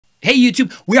Hey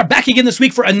YouTube, we are back again this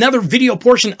week for another video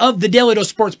portion of the Daly Dose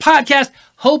Sports Podcast.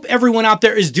 Hope everyone out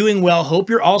there is doing well. Hope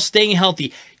you're all staying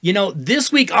healthy. You know,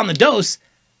 this week on the Dose,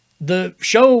 the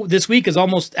show this week is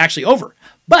almost actually over.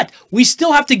 But we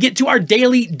still have to get to our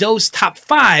Daly Dose Top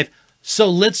 5, so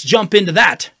let's jump into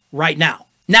that right now.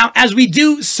 Now, as we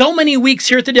do so many weeks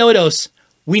here at the Daly Dose,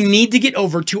 we need to get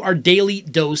over to our Daly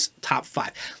Dose Top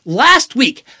 5. Last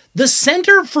week, the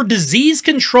Center for Disease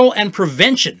Control and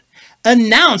Prevention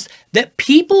announced that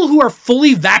people who are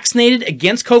fully vaccinated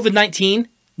against COVID-19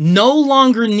 no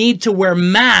longer need to wear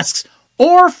masks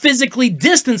or physically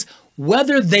distance,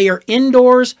 whether they are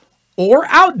indoors or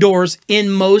outdoors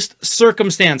in most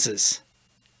circumstances.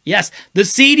 Yes, the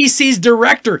CDC's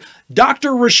director,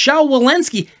 Dr. Rochelle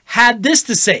Walensky, had this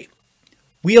to say: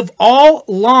 "We have all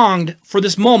longed for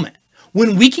this moment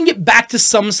when we can get back to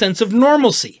some sense of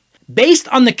normalcy. Based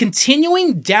on the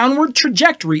continuing downward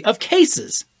trajectory of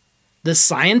cases, the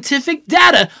scientific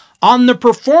data on the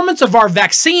performance of our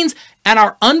vaccines, and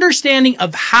our understanding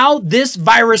of how this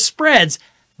virus spreads,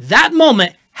 that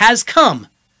moment has come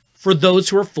for those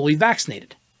who are fully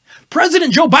vaccinated."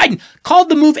 President Joe Biden called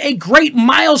the move a great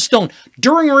milestone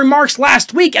during remarks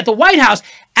last week at the White House,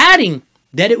 adding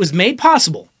that it was made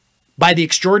possible by the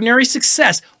extraordinary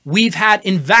success we've had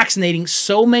in vaccinating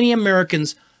so many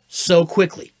Americans so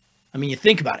quickly. I mean, you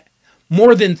think about it.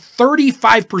 More than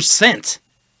 35%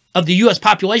 of the U.S.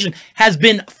 population has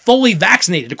been fully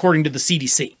vaccinated, according to the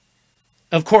CDC.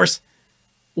 Of course,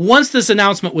 once this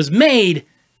announcement was made,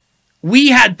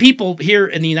 we had people here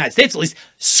in the United States, at least,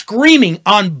 screaming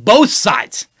on both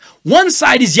sides. One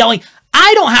side is yelling,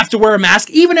 "I don't have to wear a mask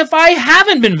even if I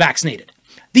haven't been vaccinated."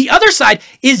 The other side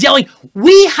is yelling,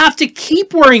 "We have to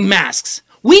keep wearing masks.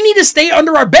 We need to stay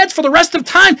under our beds for the rest of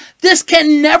time. This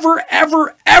can never,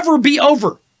 ever, ever be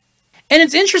over." And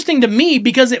it's interesting to me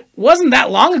because it wasn't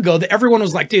that long ago that everyone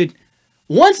was like, dude,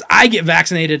 once I get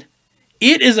vaccinated,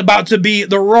 it is about to be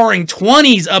the roaring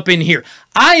 20s up in here.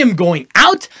 I am going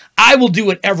out. I will do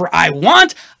whatever I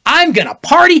want. I'm going to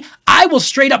party. I will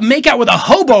straight up make out with a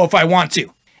hobo if I want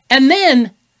to. And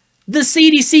then the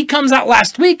CDC comes out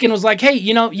last week and was like, hey,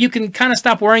 you know, you can kind of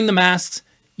stop wearing the masks.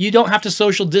 You don't have to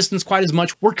social distance quite as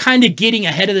much. We're kind of getting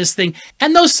ahead of this thing.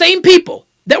 And those same people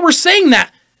that were saying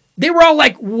that, they were all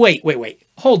like, wait,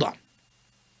 hold on.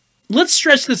 Let's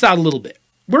stretch this out a little bit.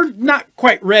 We're not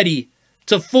quite ready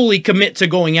to fully commit to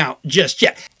going out just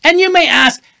yet. And you may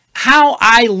ask how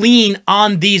I lean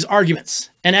on these arguments.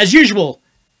 And as usual,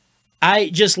 I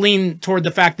just lean toward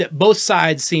the fact that both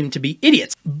sides seem to be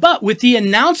idiots. But with the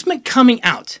announcement coming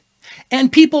out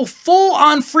and people full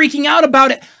on freaking out about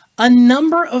it, a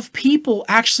number of people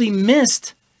actually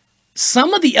missed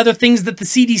some of the other things that the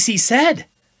CDC said.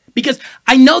 Because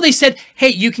I know they said, hey,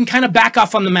 you can kind of back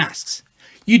off on the masks.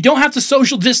 You don't have to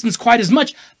social distance quite as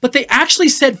much, but they actually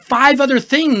said 5 other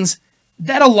things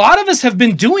that a lot of us have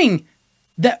been doing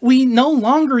that we no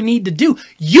longer need to do.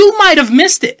 You might have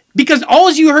missed it because all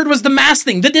you heard was the mask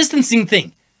thing, the distancing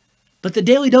thing. But the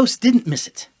Daly Dose didn't miss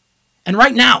it. And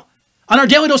right now, on our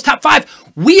Daly Dose Top 5,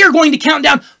 we are going to count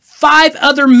down 5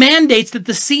 other mandates that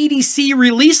the CDC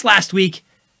released last week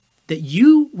that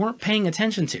you weren't paying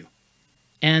attention to.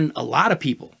 And a lot of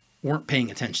people weren't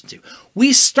paying attention to.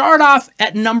 We start off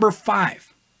at number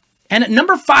 5. And at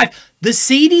number 5, the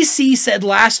CDC said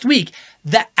last week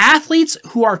that athletes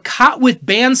who are caught with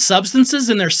banned substances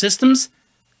in their systems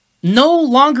no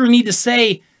longer need to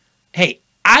say, hey,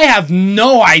 I have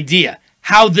no idea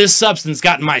how this substance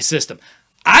got in my system.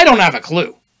 I don't have a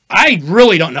clue. I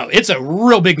really don't know. It's a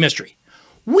real big mystery.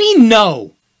 We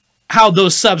know how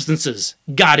those substances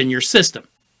got in your system.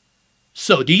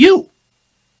 So do you.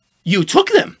 You took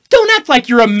them. Don't act like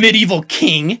you're a medieval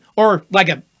king or like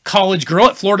a college girl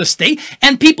at Florida State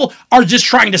and people are just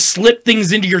trying to slip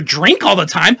things into your drink all the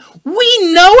time.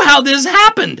 We know how this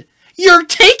happened. You're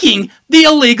taking the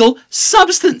illegal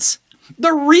substance.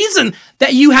 The reason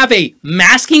that you have a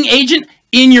masking agent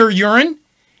in your urine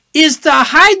is to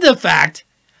hide the fact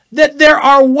that there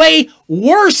are way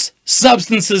worse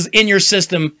substances in your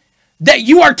system that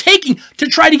you are taking to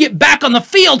try to get back on the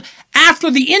field after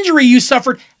the injury you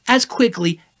suffered as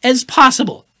quickly as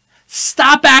possible.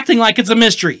 Stop acting like it's a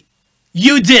mystery.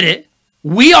 You did it.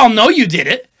 We all know you did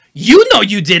it. You know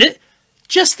you did it.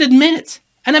 Just admit it.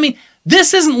 And I mean,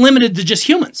 this isn't limited to just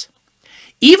humans.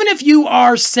 Even if you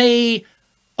are, say,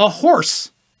 a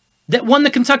horse that won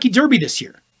the Kentucky Derby this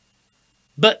year,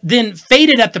 but then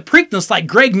faded at the Preakness like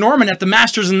Greg Norman at the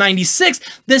Masters in '96,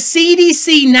 the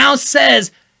CDC now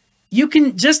says you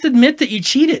can just admit that you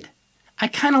cheated. I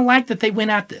kind of like that they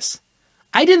went at this.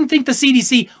 I didn't think the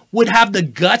CDC would have the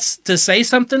guts to say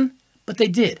something, but they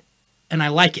did, and I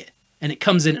like it. and it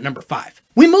comes in at number 5.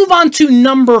 We move on to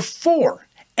number 4.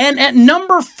 And at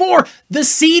number 4, the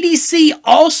CDC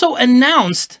also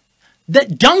announced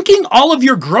that dunking all of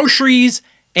your groceries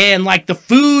and like the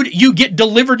food you get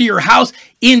delivered to your house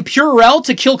in Purell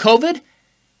to kill COVID,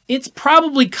 it's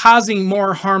probably causing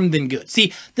more harm than good.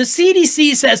 See, the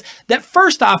CDC says that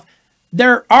first off,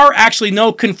 there are actually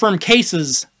no confirmed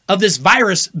cases of this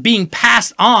virus being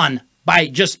passed on by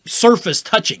just surface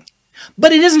touching.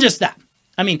 But it isn't just that.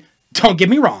 I mean, don't get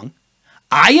me wrong.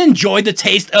 I enjoy the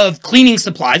taste of cleaning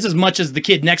supplies as much as the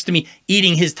kid next to me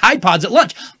eating his Tide Pods at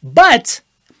lunch. But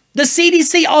the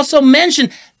CDC also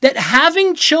mentioned that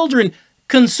having children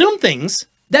consume things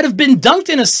that have been dunked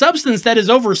in a substance that is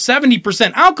over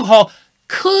 70% alcohol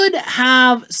could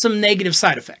have some negative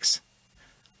side effects.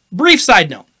 Brief side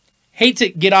note. Hate to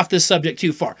get off this subject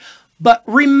too far, but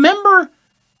remember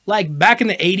like back in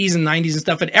the 80s and 90s and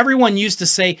stuff, and everyone used to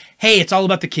say, hey, it's all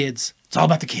about the kids. It's all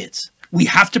about the kids. We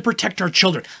have to protect our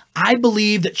children. I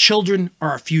believe that children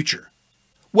are our future.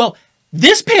 Well,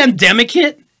 this pandemic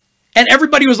hit, and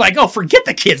everybody was like, oh, forget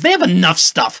the kids. They have enough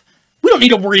stuff. We don't need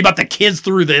to worry about the kids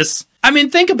through this. I mean,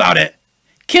 think about it.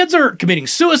 Kids are committing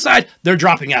suicide. They're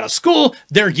dropping out of school.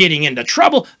 They're getting into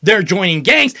trouble. They're joining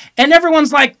gangs. And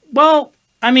everyone's like, well,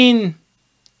 I mean,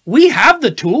 we have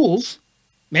the tools.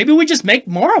 Maybe we just make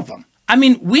more of them. I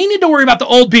mean, we need to worry about the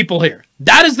old people here.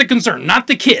 That is the concern, not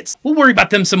the kids. We'll worry about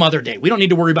them some other day. We don't need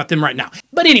to worry about them right now.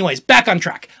 But anyways, back on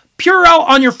track. Purell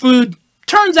on your food.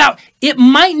 Turns out it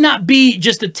might not be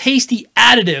just a tasty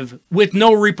additive with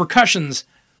no repercussions.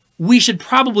 We should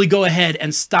probably go ahead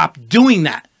and stop doing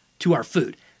that to our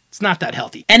food. It's not that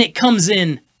healthy. And it comes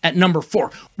in at number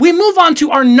 4. We move on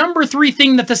to our number 3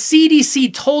 thing that the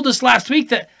CDC told us last week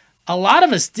that a lot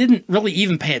of us didn't really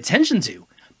even pay attention to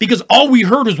because all we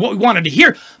heard was what we wanted to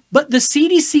hear. But the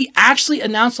CDC actually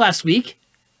announced last week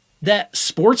that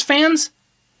sports fans,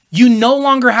 you no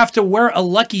longer have to wear a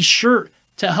lucky shirt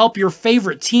to help your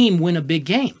favorite team win a big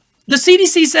game. The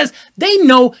CDC says they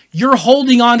know you're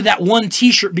holding on to that one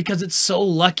t-shirt because it's so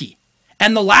lucky.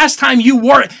 And the last time you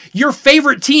wore it, your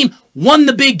favorite team won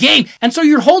the big game. And so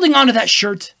you're holding on to that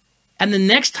shirt. And the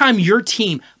next time your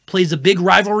team plays a big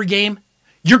rivalry game,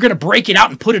 you're going to break it out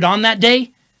and put it on that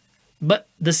day. But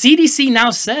the CDC now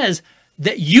says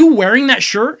that you wearing that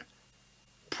shirt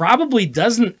probably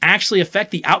doesn't actually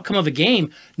affect the outcome of a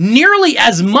game nearly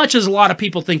as much as a lot of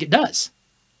people think it does.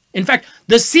 In fact,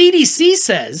 the CDC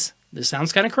says, this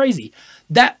sounds kind of crazy,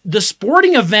 that the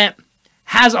sporting event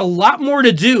has a lot more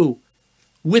to do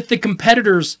with the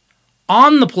competitors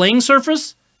on the playing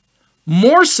surface,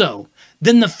 more so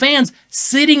than the fans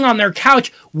sitting on their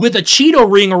couch with a Cheeto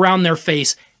ring around their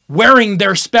face wearing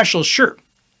their special shirt.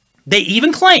 They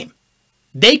even claim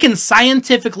they can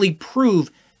scientifically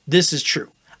prove this is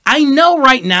true. I know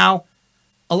right now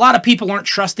a lot of people aren't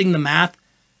trusting the math,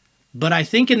 but I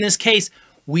think in this case,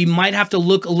 we might have to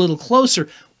look a little closer.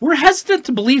 We're hesitant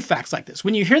to believe facts like this.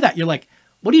 When you hear that, you're like,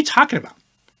 what are you talking about?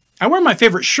 I wear my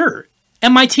favorite shirt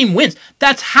and my team wins.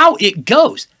 That's how it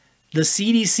goes. The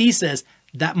CDC says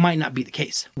that might not be the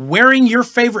case. Wearing your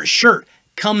favorite shirt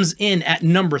comes in at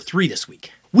number 3 this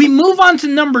week. We move on to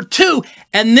number 2,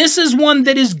 and this is one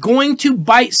that is going to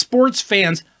bite sports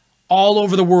fans all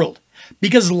over the world.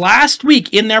 Because last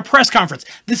week in their press conference,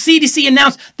 the CDC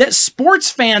announced that sports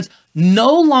fans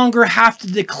no longer have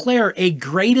to declare a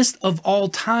greatest of all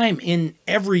time in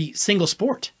every single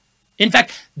sport. In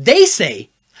fact, they say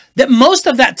that most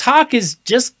of that talk is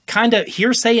just kind of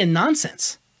hearsay and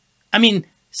nonsense. I mean,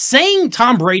 saying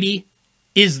Tom Brady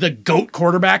is the GOAT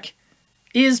quarterback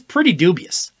is pretty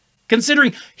dubious,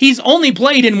 considering he's only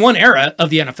played in one era of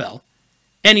the NFL,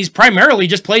 and he's primarily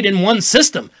just played in one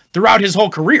system throughout his whole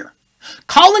career.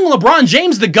 Calling LeBron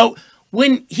James the GOAT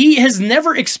when he has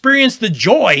never experienced the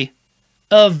joy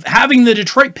of having the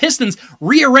Detroit Pistons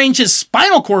rearrange his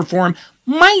spinal cord for him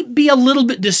might be a little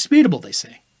bit disputable, they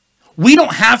say. We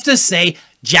don't have to say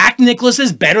Jack Nicklaus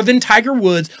is better than Tiger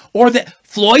Woods or that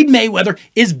Floyd Mayweather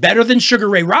is better than Sugar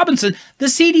Ray Robinson. The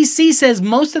CDC says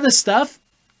most of the stuff,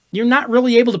 you're not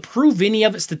really able to prove any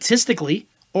of it statistically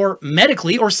or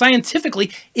medically or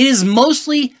scientifically. It is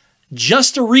mostly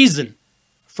just a reason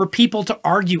for people to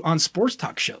argue on sports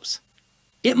talk shows.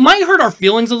 It might hurt our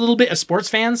feelings a little bit as sports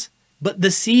fans, but the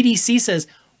CDC says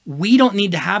we don't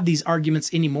need to have these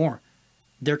arguments anymore.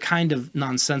 They're kind of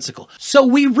nonsensical. So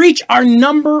we reach our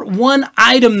number 1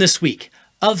 item this week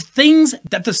of things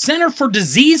that the Center for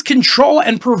Disease Control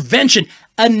and Prevention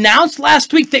announced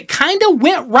last week that kind of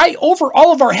went right over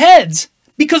all of our heads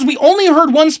because we only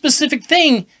heard one specific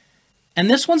thing, and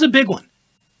this one's a big one.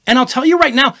 And I'll tell you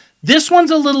right now, this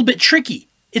one's a little bit tricky.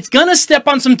 It's gonna step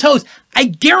on some toes. I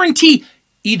guarantee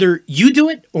Either you do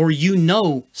it or you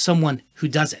know someone who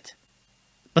does it.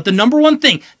 But the number one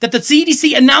thing that the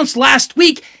CDC announced last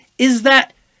week is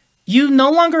that you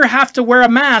no longer have to wear a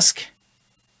mask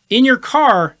in your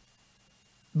car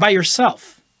by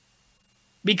yourself.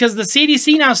 Because the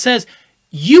CDC now says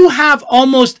you have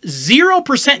almost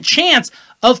 0% chance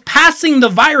of passing the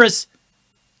virus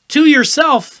to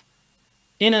yourself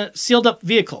in a sealed up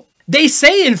vehicle. They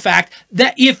say, in fact,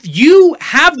 that if you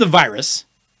have the virus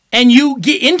and you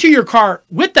get into your car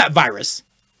with that virus,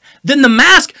 then the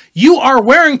mask you are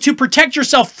wearing to protect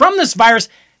yourself from this virus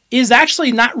is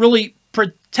actually not really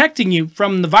protecting you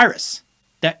from the virus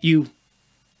that you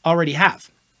already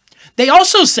have. They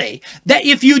also say that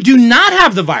if you do not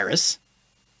have the virus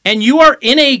and you are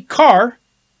in a car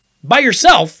by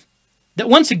yourself, that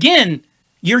once again,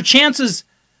 your chances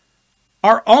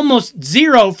are almost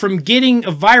zero from getting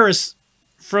a virus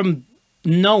from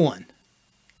no one.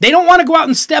 They don't want to go out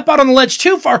and step out on the ledge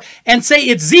too far and say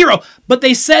it's zero, but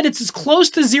they said it's as close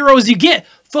to zero as you get.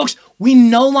 Folks, we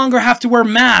no longer have to wear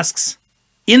masks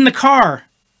in the car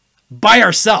by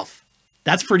ourselves.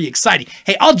 That's pretty exciting.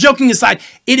 Hey, all joking aside,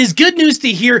 it is good news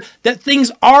to hear that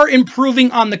things are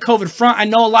improving on the COVID front. I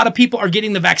know a lot of people are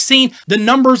getting the vaccine. The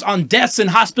numbers on deaths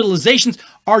and hospitalizations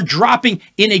are dropping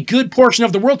in a good portion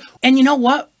of the world. And you know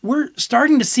what? We're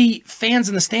starting to see fans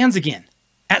in the stands again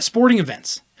at sporting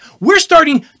events. We're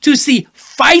starting to see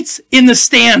fights in the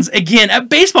stands again at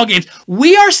baseball games.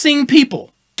 We are seeing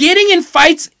people getting in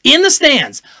fights in the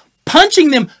stands, punching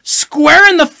them square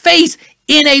in the face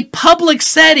in a public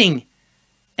setting.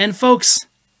 And folks,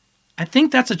 I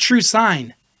think that's a true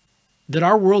sign that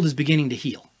our world is beginning to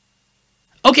heal.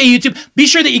 Okay, YouTube, be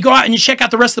sure that you go out and you check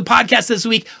out the rest of the podcast this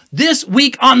week. This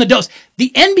week on The Dose, the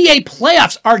NBA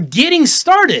playoffs are getting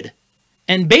started.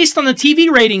 And based on the TV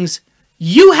ratings,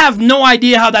 you have no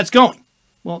idea how that's going.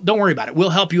 Well, don't worry about it.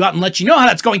 We'll help you out and let you know how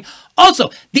that's going.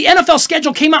 Also, the NFL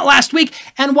schedule came out last week,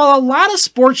 and while a lot of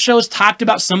sports shows talked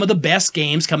about some of the best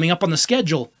games coming up on the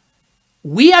schedule,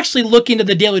 we actually look into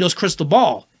the Daly Dose crystal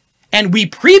ball, and we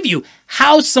preview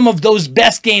how some of those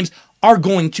best games are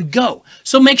going to go.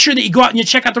 So make sure that you go out and you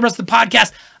check out the rest of the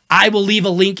podcast. I will leave a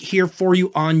link here for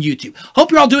you on YouTube. Hope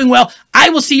you're all doing well. I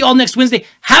will see you all next Wednesday.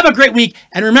 Have a great week,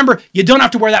 and remember, you don't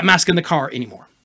have to wear that mask in the car anymore.